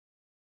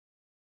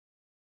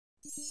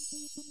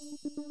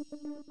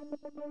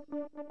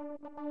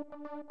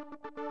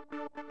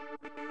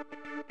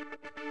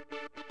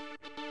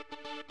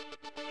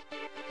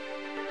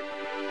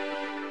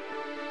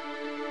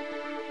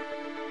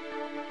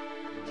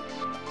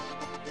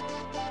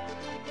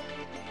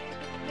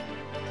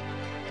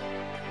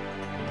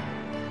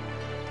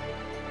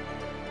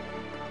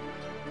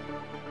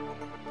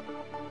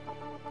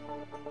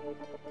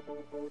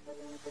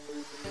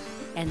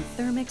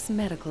Enthermics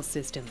Medical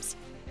Systems,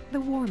 the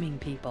warming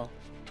people,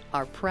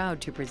 are proud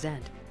to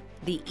present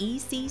the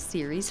EC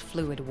Series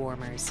fluid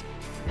warmers.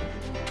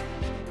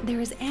 There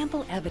is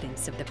ample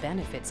evidence of the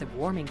benefits of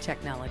warming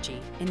technology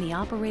in the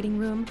operating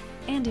room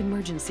and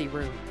emergency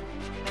room.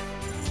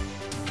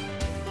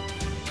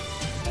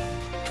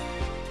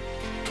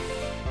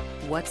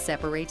 What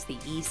separates the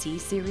EC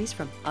Series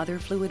from other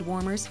fluid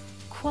warmers?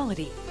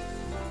 Quality,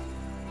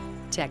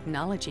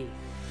 technology,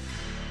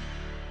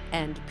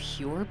 and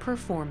pure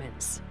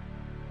performance.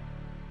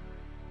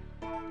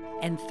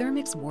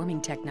 Enthermics warming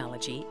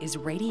technology is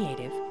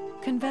radiative,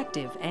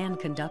 convective, and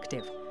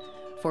conductive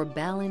for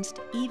balanced,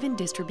 even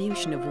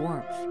distribution of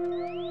warmth.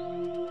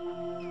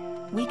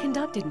 We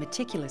conducted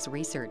meticulous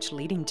research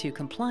leading to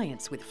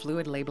compliance with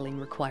fluid labeling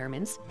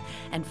requirements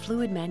and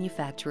fluid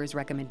manufacturers'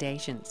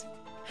 recommendations.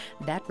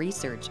 That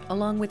research,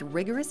 along with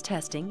rigorous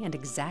testing and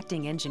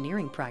exacting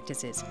engineering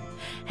practices,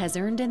 has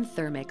earned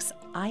Enthermics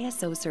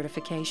ISO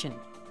certification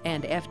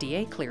and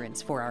FDA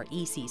clearance for our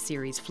EC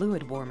Series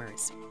fluid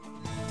warmers.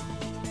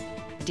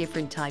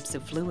 Different types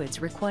of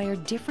fluids require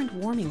different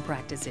warming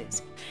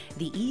practices.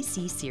 The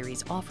EC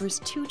Series offers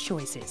two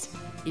choices,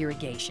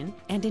 irrigation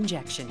and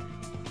injection.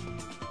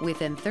 With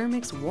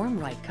Enthermics'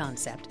 WarmRight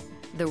concept,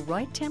 the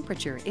right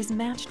temperature is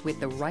matched with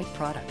the right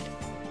product.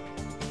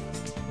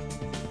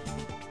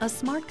 A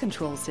smart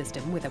control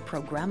system with a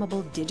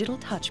programmable digital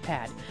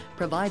touchpad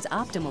provides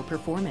optimal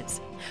performance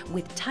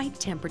with tight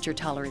temperature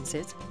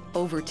tolerances,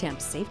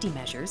 over-temp safety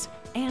measures,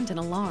 and an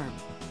alarm.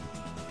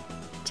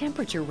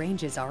 Temperature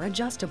ranges are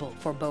adjustable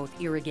for both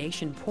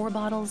irrigation pour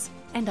bottles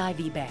and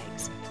IV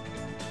bags.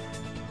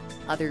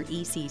 Other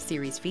EC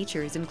Series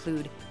features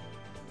include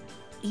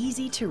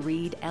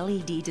easy-to-read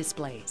LED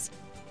displays,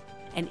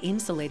 an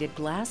insulated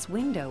glass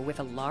window with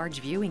a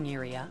large viewing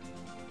area,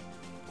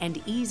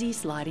 and easy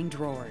sliding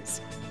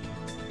drawers.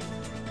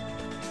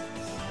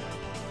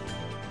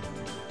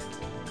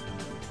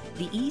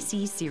 The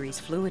EC Series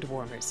fluid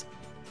warmers,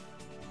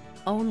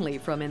 only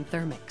from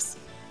Enthermics.